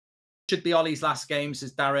Should be Ollie's last game,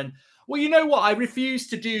 says Darren. Well, you know what? I refuse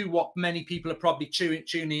to do what many people are probably tuning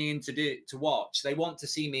in to watch. They want to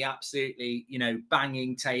see me absolutely, you know,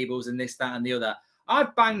 banging tables and this, that, and the other.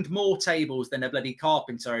 I've banged more tables than a bloody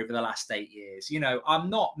carpenter over the last 8 years. You know, I'm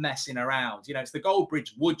not messing around. You know, it's the Goldbridge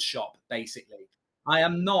wood shop, basically. I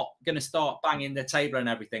am not going to start banging the table and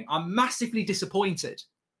everything. I'm massively disappointed.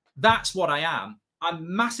 That's what I am.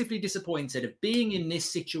 I'm massively disappointed of being in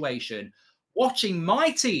this situation, watching my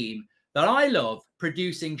team that I love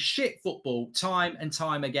producing shit football time and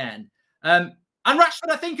time again. And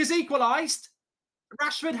Rashford, I think, has equalised.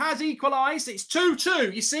 Rashford has equalised. It's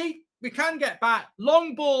 2-2. You see, we can get back.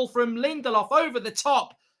 Long ball from Lindelof over the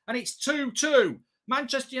top, and it's 2-2.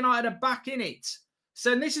 Manchester United are back in it.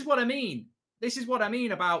 So this is what I mean. This is what I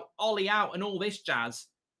mean about Ollie out and all this jazz.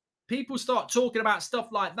 People start talking about stuff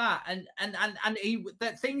like that, and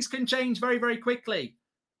that things can change very, very quickly.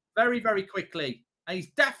 Very, very quickly. And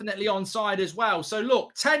he's definitely onside as well. So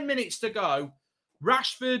look, 10 minutes to go.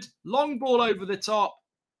 Rashford, long ball over the top.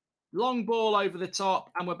 Long ball over the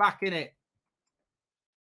top, and we're back in it.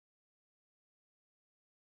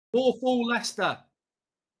 4-4 Leicester.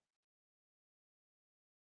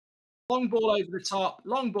 Long ball over the top.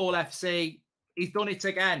 Long ball FC. He's done it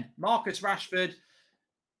again. Marcus Rashford.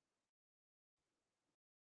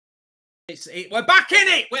 We're back in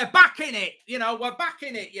it. We're back in it. You know, we're back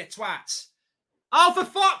in it, you twats. Oh, for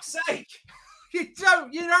fuck's sake.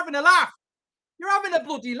 You're having a laugh. You're having a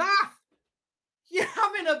bloody laugh. You're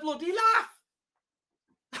having a bloody laugh.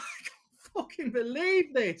 I can't fucking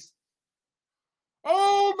believe this.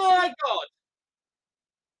 Oh my God.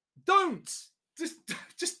 Don't.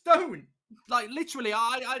 Just don't. Like, literally,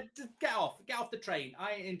 I just get off the train.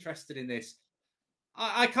 I ain't interested in this.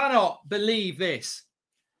 I cannot believe this.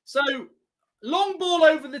 So, long ball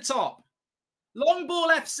over the top. Long ball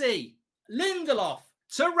FC. Lindelof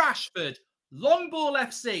to Rashford. Long ball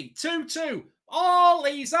FC. 2-2.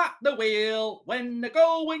 Ollie's at the wheel. When the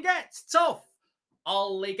going gets tough,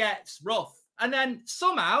 Ollie gets rough. And then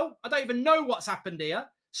somehow, I don't even know what's happened here.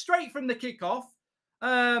 Straight from the kickoff,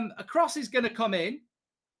 a cross is going to come in.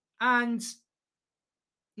 And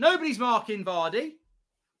nobody's marking Vardy.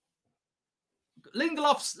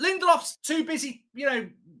 Lindelof's too busy,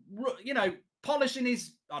 you know, polishing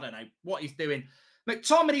his, I don't know what he's doing.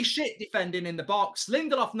 McTominay shit defending in the box.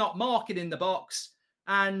 Lindelof not marking in the box.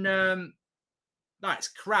 And that's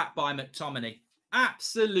crap by McTominay.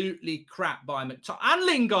 Absolutely crap by McTominay. And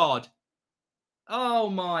Lingard.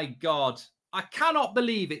 Oh, my God. I cannot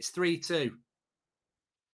believe it's 3-2.